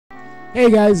Hey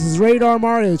guys, this is Radar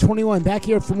Mario 21 back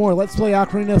here for more Let's Play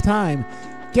Ocarina of Time.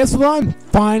 Guess what I'm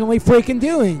finally freaking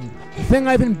doing? The thing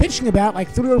I've been bitching about like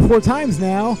 3 or 4 times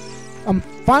now. I'm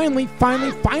finally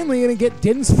gonna get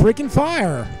Din's freaking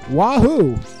fire.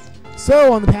 Wahoo!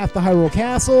 So, on the path to Hyrule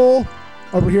Castle,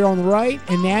 over here on the right,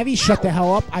 and Navi, shut the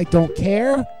hell up, I don't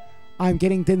care. I'm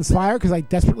getting Din's fire because I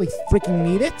desperately freaking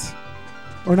need it.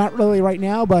 Or not really right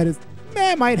now, but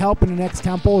it might help in the next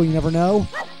temple, you never know.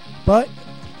 But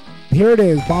here it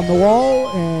is, bomb the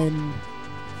wall, and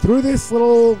through this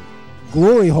little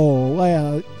glory hole,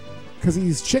 because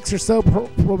these chicks are so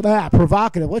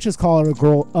provocative. Let's just call it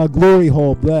a glory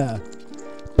hole, blah.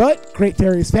 But, Great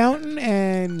Fairy's Fountain,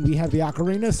 and we have the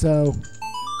Ocarina, so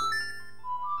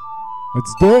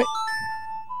let's do it.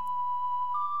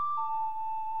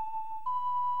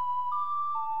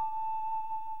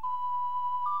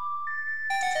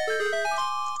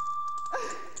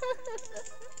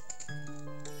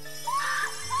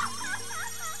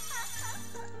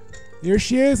 Here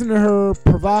she is in her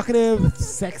provocative,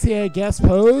 sexy, I guess,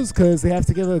 pose, because they have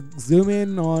to give a zoom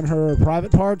in on her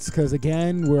private parts, because,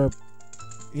 again, we're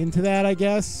into that, I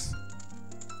guess.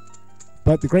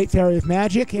 But the Great Fairy of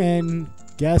Magic, and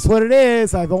guess what it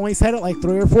is? I've only said it like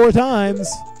 3 or 4 times.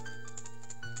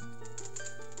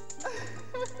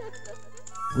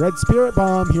 Red Spirit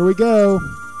Bomb, here we go.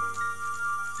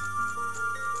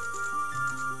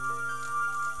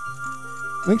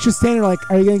 Link's just standing there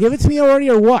like, are you going to give it to me already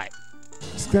or what?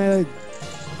 Just gonna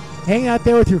hang out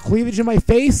there with your cleavage in my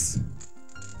face.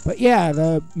 But yeah,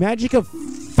 the magic of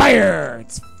fire.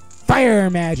 It's fire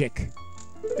magic.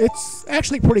 It's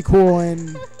actually pretty cool,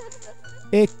 and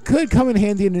it could come in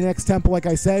handy in the next temple, like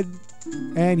I said.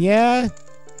 And yeah,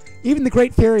 even the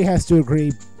Great Fairy has to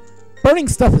agree. Burning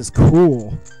stuff is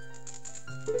cool.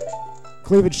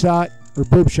 Cleavage shot, or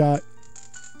boob shot.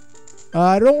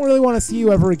 I don't really want to see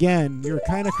you ever again. You're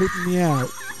kind of creeping me out.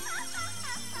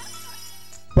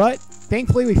 But,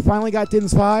 thankfully, we finally got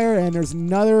Din's Fire, and there's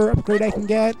another upgrade I can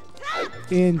get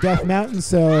in Death Mountain,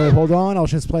 so hold on, I'll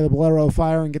just play the Bolero of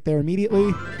Fire and get there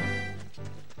immediately.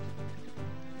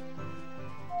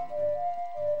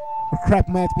 Or crap,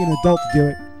 I might have to be an adult to do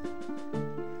it.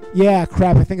 Yeah,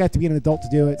 crap, I think I have to be an adult to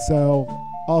do it, so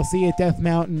I'll see you at Death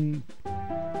Mountain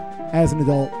as an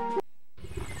adult.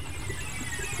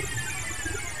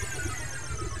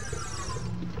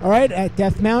 Alright, at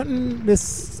Death Mountain,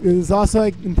 this is also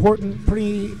important,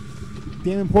 pretty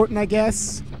damn important, I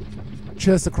guess.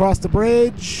 Just across the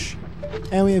bridge.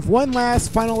 And we have one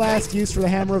final last use for the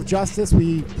Hammer of Justice.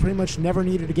 We pretty much never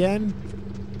need it again.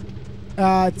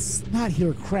 It's not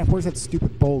here. Crap, where's that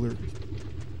stupid boulder?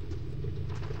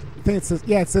 I think it's this,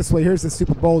 yeah, it's this way. Here's the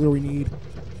stupid boulder we need.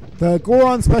 The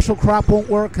Goron special crop won't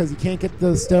work because you can't get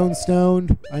the stone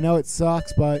stoned. I know it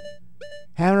sucks, but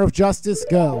Hammer of Justice,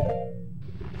 go.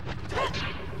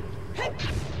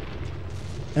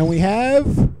 And we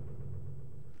have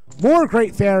more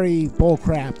Great Fairy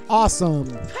bullcrap. Awesome.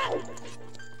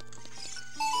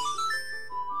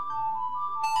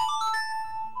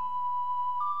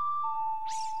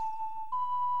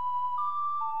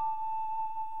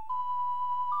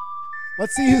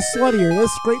 Let's see who's sluttier,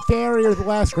 this Great Fairy or the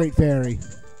last Great Fairy.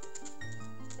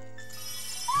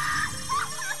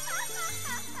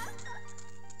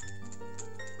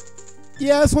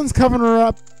 Yeah, this one's covering her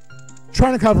up.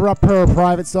 Trying to cover up her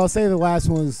private, so I'll say the last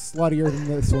one was sluttier than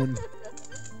this one.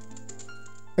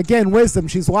 Again, wisdom.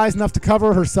 She's wise enough to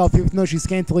cover herself even though she's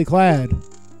scantily clad.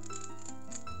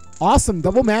 Awesome.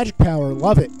 Double magic power.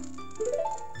 Love it.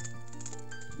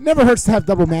 Never hurts to have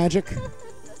double magic.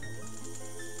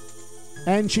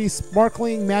 And she's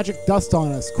sparkling magic dust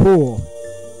on us. Cool.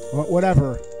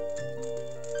 Whatever.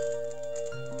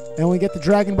 And we get the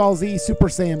Dragon Ball Z Super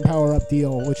Saiyan power-up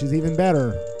deal, which is even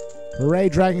better. Hooray,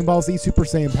 Dragon Ball Z Super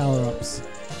Saiyan power-ups.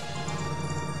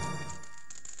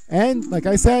 And, like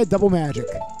I said, double magic.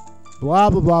 Blah,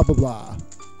 blah, blah, blah, blah.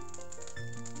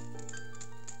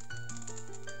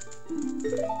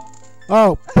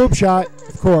 Oh, boob shot,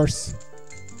 of course.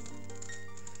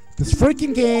 This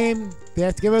freaking game, they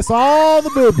have to give us all the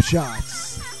boob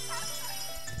shots.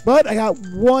 But I got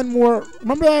one more.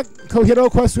 Remember that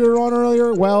Kohito quest we were on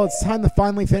earlier? Well, it's time to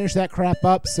finally finish that crap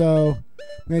up, so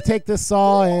I'm going to take this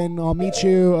saw and I'll meet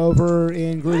you over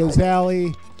in Gerudo's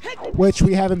Valley, which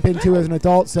we haven't been to as an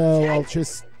adult, so I'll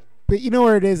just... But you know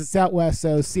where it is, it's out west,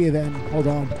 so see you then. Hold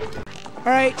on.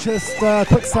 Alright, just a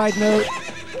quick side note.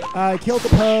 I killed the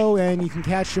Poe, and you can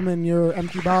catch them in your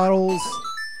empty bottles.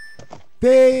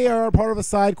 They are part of a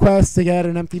side quest to get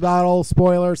an empty bottle.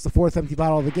 Spoiler, it's the 4th empty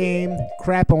bottle of the game.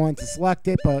 Crap, I wanted to select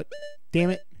it, but damn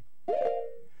it.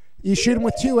 You shoot them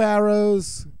with 2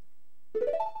 arrows.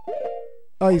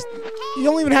 Oh, you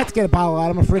don't even have to get a bottle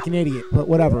out. I'm a freaking idiot, but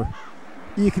whatever.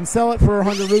 You can sell it for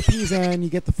 100 rupees, and you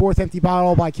get the 4th empty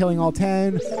bottle by killing all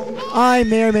 10. I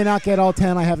may or may not get all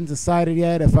 10. I haven't decided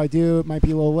yet. If I do, it might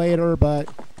be a little later, but...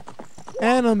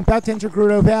 And I'm about to enter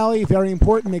Gerudo Valley. Very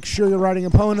important. Make sure you're riding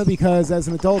Epona, because as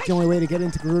an adult, the only way to get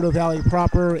into Gerudo Valley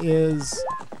proper is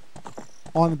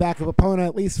on the back of Epona,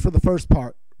 at least for the first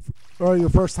part, or your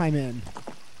first time in.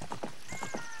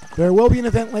 There will be an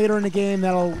event later in the game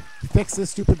that'll fix this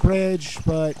stupid bridge,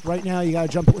 but right now you gotta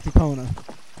jump it with Epona.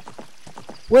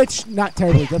 Which, not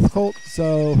terribly difficult,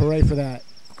 so hooray for that.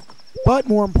 But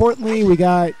more importantly, we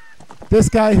got this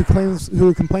guy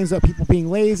who complains about people being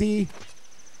lazy.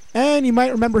 And you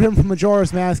might remember him from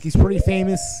Majora's Mask. He's pretty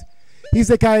famous. He's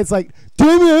that guy that's like,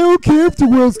 damn it, I don't care if the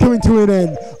world's coming to an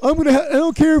end. I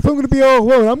don't care if I'm gonna be all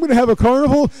alone. I'm gonna have a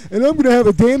carnival and I'm gonna have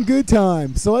a damn good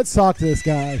time. So let's talk to this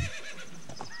guy.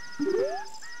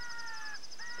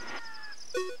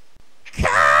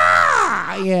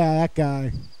 Yeah, that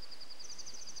guy.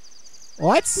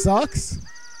 Well, that sucks.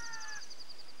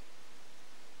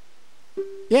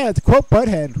 Yeah, to quote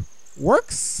Butthead,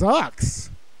 work sucks.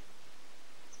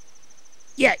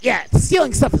 Yeah,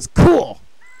 stealing stuff is cool.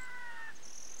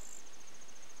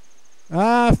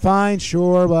 Fine,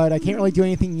 sure, but I can't really do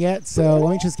anything yet, so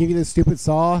let me just give you this stupid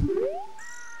saw.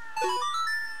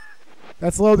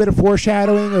 That's a little bit of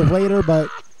foreshadowing of later, but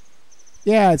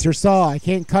yeah, it's your saw. I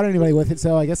can't cut anybody with it,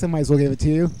 so I guess I might as well give it to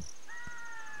you.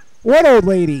 What old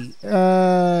lady?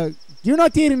 You're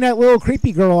not dating that little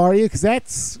creepy girl, are you? Because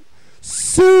that's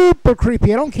super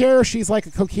creepy. I don't care if she's like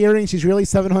a Kokiri and she's really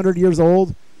 700 years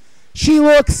old. She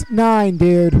looks 9,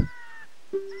 dude.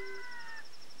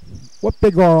 What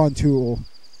big Goron tool?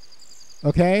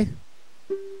 Okay.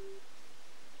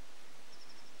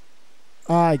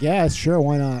 I guess, sure,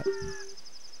 why not?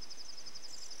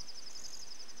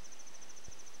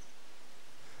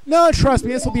 No, trust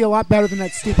me, this will be a lot better than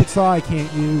that stupid saw I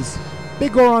can't use.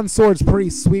 Big Goron sword's pretty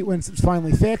sweet once it's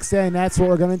finally fixed, and that's what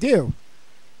we're gonna do.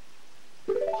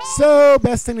 So,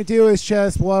 best thing to do is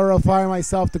just blow fire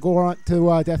myself to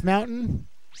Death Mountain.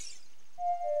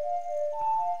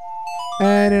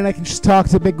 And then I can just talk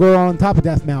to Big Goron on top of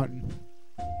Death Mountain.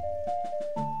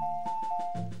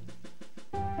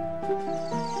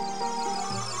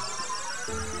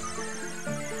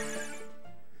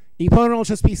 Epona will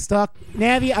just be stuck.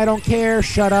 Navi, I don't care.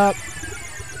 Shut up.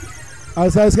 I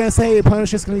was going to say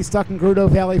Epona's just going to be stuck in Gerudo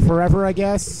Valley forever, I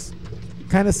guess.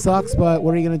 Kind of sucks, but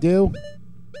what are you going to do?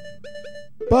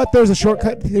 But there's a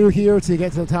shortcut through here to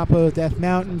get to the top of Death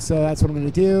Mountain, so that's what I'm going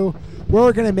to do.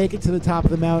 We're going to make it to the top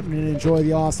of the mountain and enjoy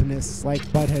the awesomeness, like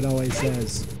Butthead always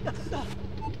says.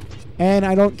 And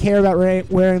I don't care about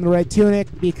wearing the red tunic,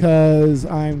 because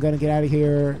I'm going to get out of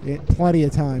here in plenty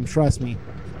of time, trust me.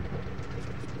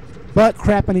 But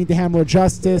crap, I need the Hammer of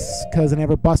Justice, because I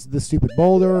never busted this stupid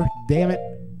boulder. Damn it.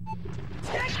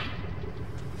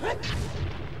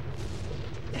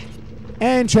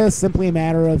 And just simply a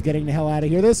matter of getting the hell out of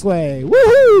here this way.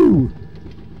 Woohoo!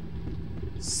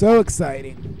 So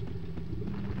exciting.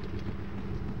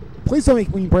 Please don't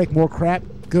make me break more crap.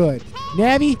 Good.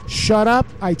 Navi, shut up.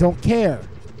 I don't care.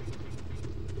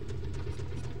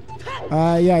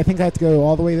 Yeah, I think I have to go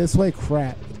all the way this way.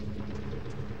 Crap.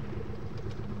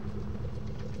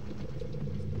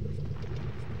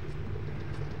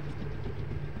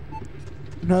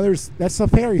 No, that's a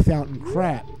fairy fountain.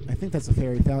 Crap. I think that's a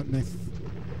fairy fountain.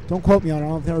 Don't quote me on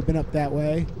it. I've never been up that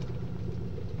way.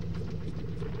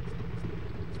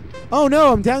 Oh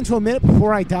no, I'm down to a minute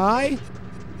before I die?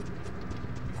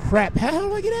 Crap. How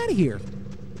do I get out of here?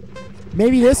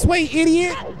 Maybe this way,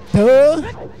 idiot? Duh.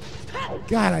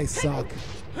 God, I suck.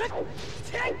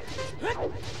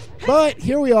 But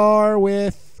here we are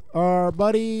with our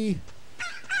buddy.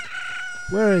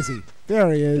 Where is he?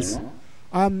 There he is.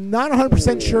 I'm not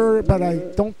 100% sure, but I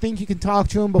don't think you can talk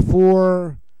to him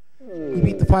before you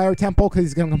beat the Fire Temple, because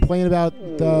he's going to complain about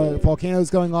the volcanoes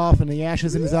going off and the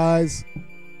ashes in his eyes.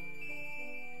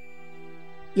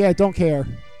 Yeah, don't care.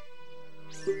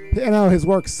 I know, his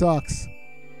work sucks.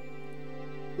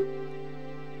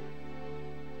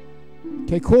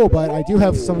 Okay, cool, but I do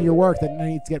have some of your work that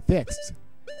needs to get fixed.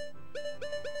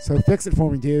 So fix it for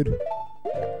me, dude.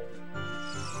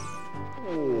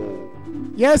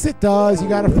 Yes, it does. You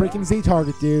got a freaking Z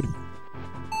target, dude.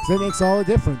 Because that makes all the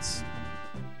difference.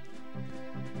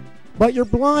 But you're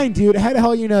blind, dude. How the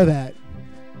hell you know that?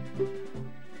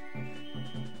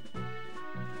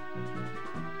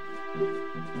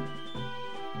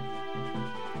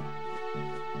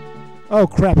 Oh,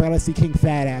 crap. I gotta see King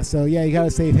Fat Ass. So, yeah, you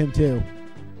gotta save him, too.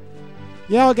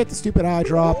 Yeah, I'll get the stupid eye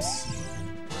drops.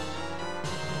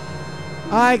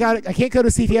 I got it. I can't go to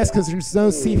CVS because there's no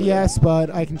CVS, but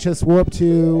I can just warp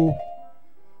to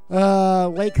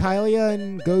Lake Hylia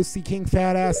and go see King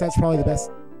Fat Ass. That's probably the best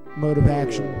mode of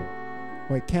action.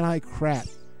 Wait, can I? Crap.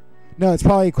 No, it's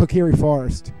probably Kokiri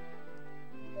Forest.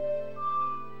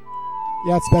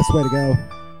 Yeah, it's the best way to go.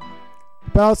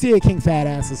 But I'll see you at King Fat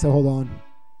Ass, so hold on.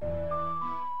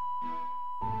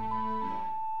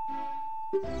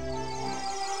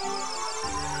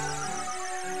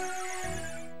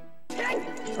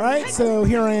 Alright, so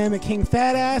here I am at King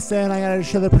Fat Ass, and I gotta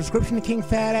show the prescription to King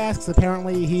Fat Ass, because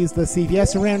apparently he's the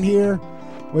CVS around here,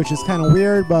 which is kind of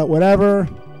weird, but whatever.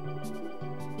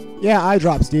 Yeah, eye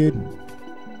drops, dude.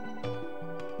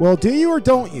 Well, do you or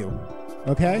don't you?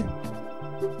 Okay?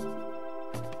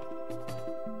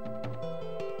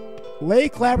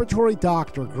 Lake Laboratory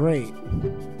Doctor, great.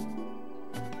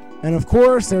 And of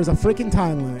course, there's a freaking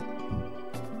time limit.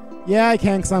 Yeah, I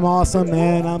can, because I'm awesome,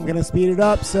 and I'm gonna speed it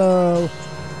up, so...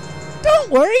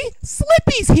 Don't worry,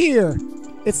 Slippy's here!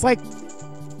 It's like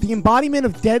the embodiment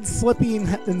of dead Slippy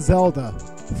in Zelda.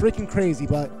 Freaking crazy,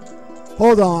 but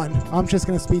hold on. I'm just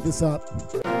gonna speed this up.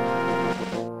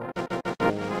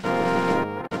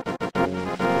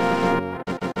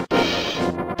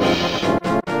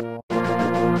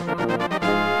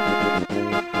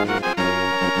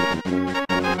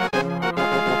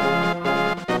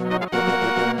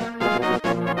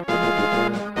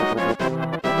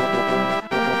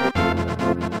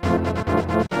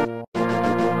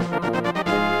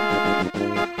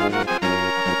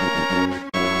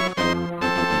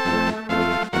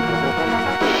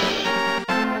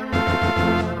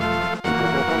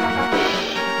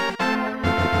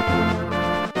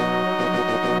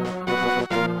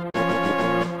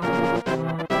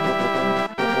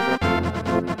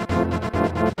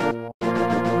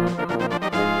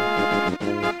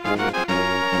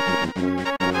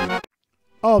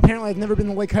 Oh, apparently I've never been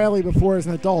to Lake Hylia before as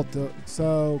an adult,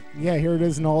 so yeah, here it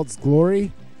is in all its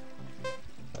glory.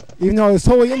 Even though I was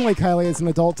totally in Lake Hylia as an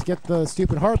adult to get the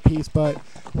stupid heart piece, but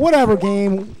whatever,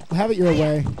 game, have it your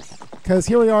way. Because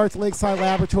here we are at the Lakeside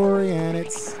Laboratory, and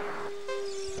it's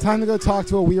time to go talk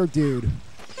to a weird dude.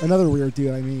 Another weird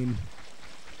dude, I mean.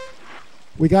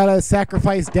 We gotta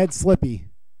sacrifice dead Slippy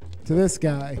to this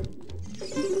guy.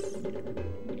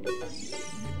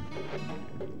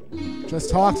 Just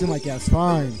talk to him, I guess.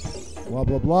 Fine. Blah,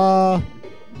 blah, blah.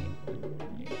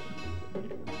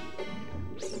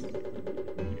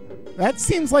 That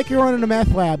seems like you're running a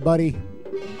meth lab, buddy.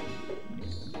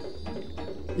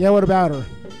 Yeah, what about her?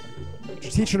 Did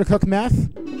you teach her to cook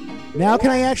meth? Now can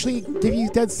I actually give you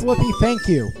dead Slippy? Thank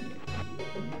you.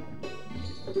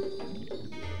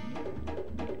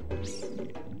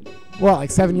 What, like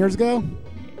 7 years ago?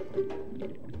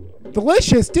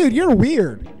 Delicious? Dude, you're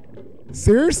weird.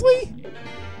 Seriously?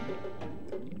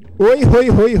 Hoi,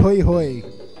 hoi, hoi, hoi, hoi.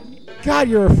 God,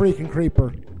 you're a freaking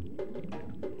creeper.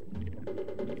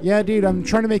 Yeah, dude, I'm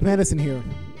trying to make medicine here.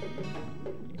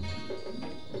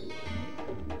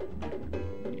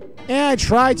 Yeah, I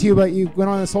tried to, but you went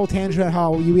on this whole tangent about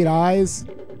how you eat eyes.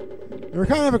 You're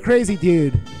kind of a crazy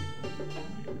dude.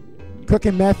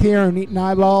 Cooking meth here and eating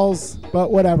eyeballs,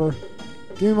 but whatever.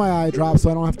 Give me my eye drop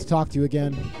so I don't have to talk to you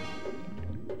again.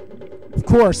 Of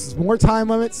course, there's more time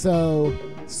limit, so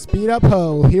speed up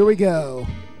ho. Here we go.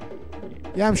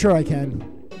 Yeah, I'm sure I can.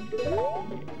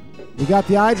 We got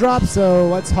the eye drop, so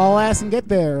let's haul ass and get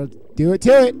there. Do it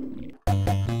to it.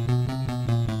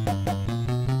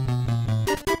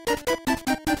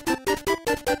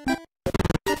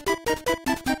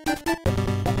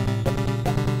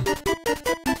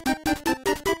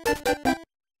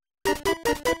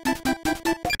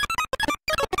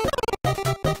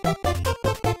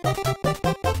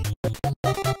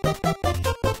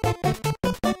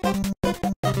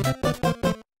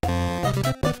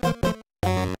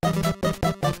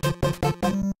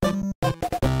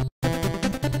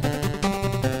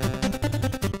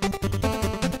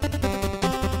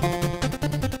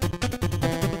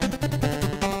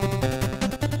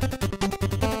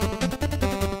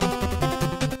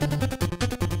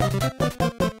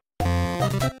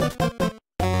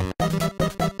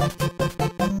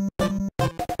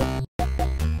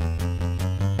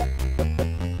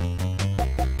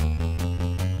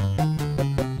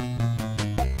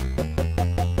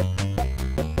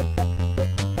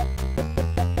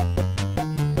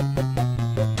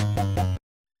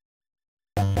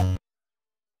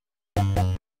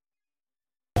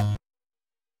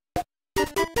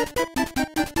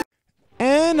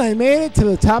 And I made it to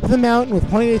the top of the mountain with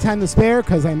plenty of time to spare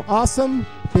because I'm awesome.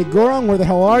 Big Gorong, where the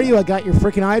hell are you? I got your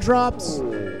freaking eye drops.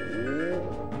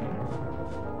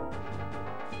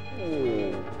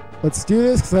 Let's do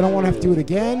this because I don't want to have to do it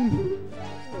again.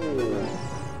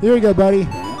 Here we go, buddy.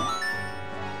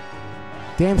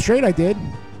 Damn straight I did.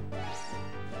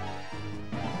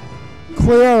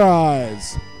 Clear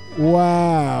eyes.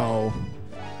 Wow.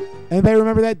 Anybody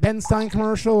remember that Ben Stein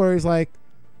commercial where he's like,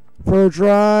 for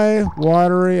dry,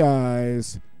 watery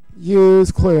eyes,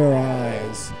 use clear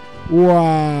eyes.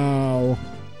 Wow.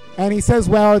 And he says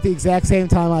wow at the exact same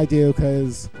time I do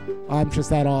because I'm just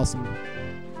that awesome.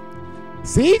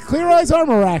 See? Clear eyes are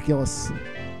miraculous.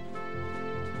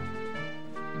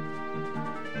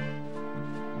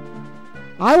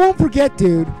 I won't forget,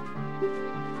 dude.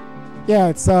 Yeah,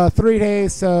 it's 3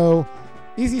 days, so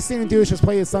easiest thing to do is just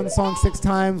play the Sun Song 6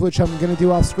 times, which I'm going to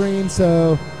do off screen,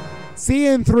 so see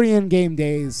you in 3 in-game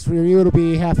days. For you, it'll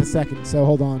be half a second, so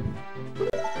hold on.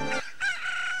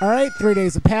 Alright, 3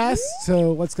 days have passed,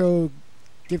 so let's go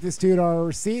give this dude our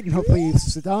receipt, and hopefully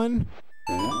he's done.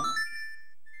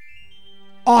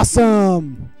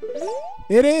 Awesome!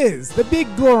 It is the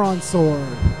big Goron sword.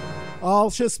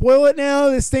 I'll just spoil it now.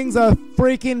 This thing's a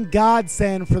freaking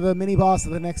godsend for the mini-boss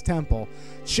of the next temple.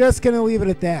 Just gonna leave it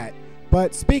at that.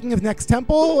 But speaking of next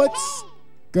temple, let's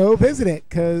go visit it,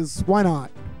 because why not?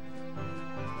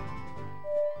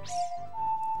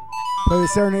 Play the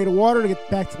Serenade of Water to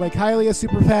get back to Lake Hylia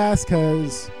super fast,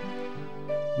 because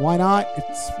why not?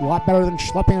 It's a lot better than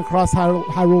schlepping across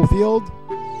Hyrule Field.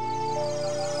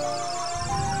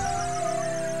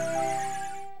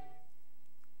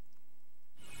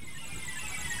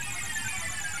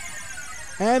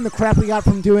 And the crap we got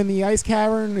from doing the Ice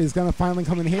Cavern is going to finally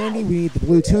come in handy. We need the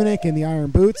blue tunic and the iron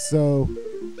boots, so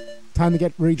time to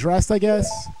get redressed, I guess.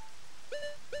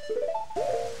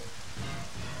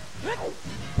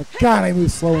 But God, I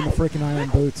move slow in the freaking iron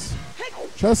boots.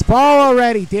 Just fall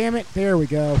already, damn it. There we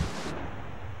go.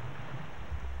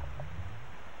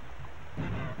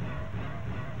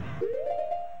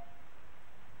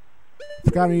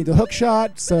 Forgot I need the hook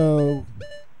shot, so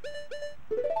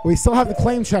we still have the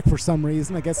claim check for some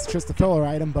reason. I guess it's just a filler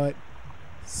item, but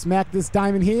smack this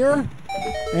diamond here.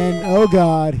 And oh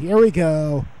God, here we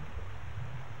go.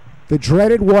 The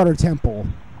dreaded water temple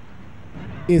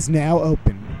is now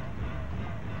open.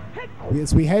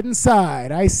 As we head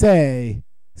inside, I say,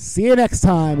 see you next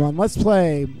time on Let's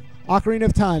Play Ocarina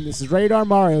of Time. This is Radar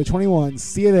Mario 21.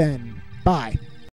 See you then. Bye.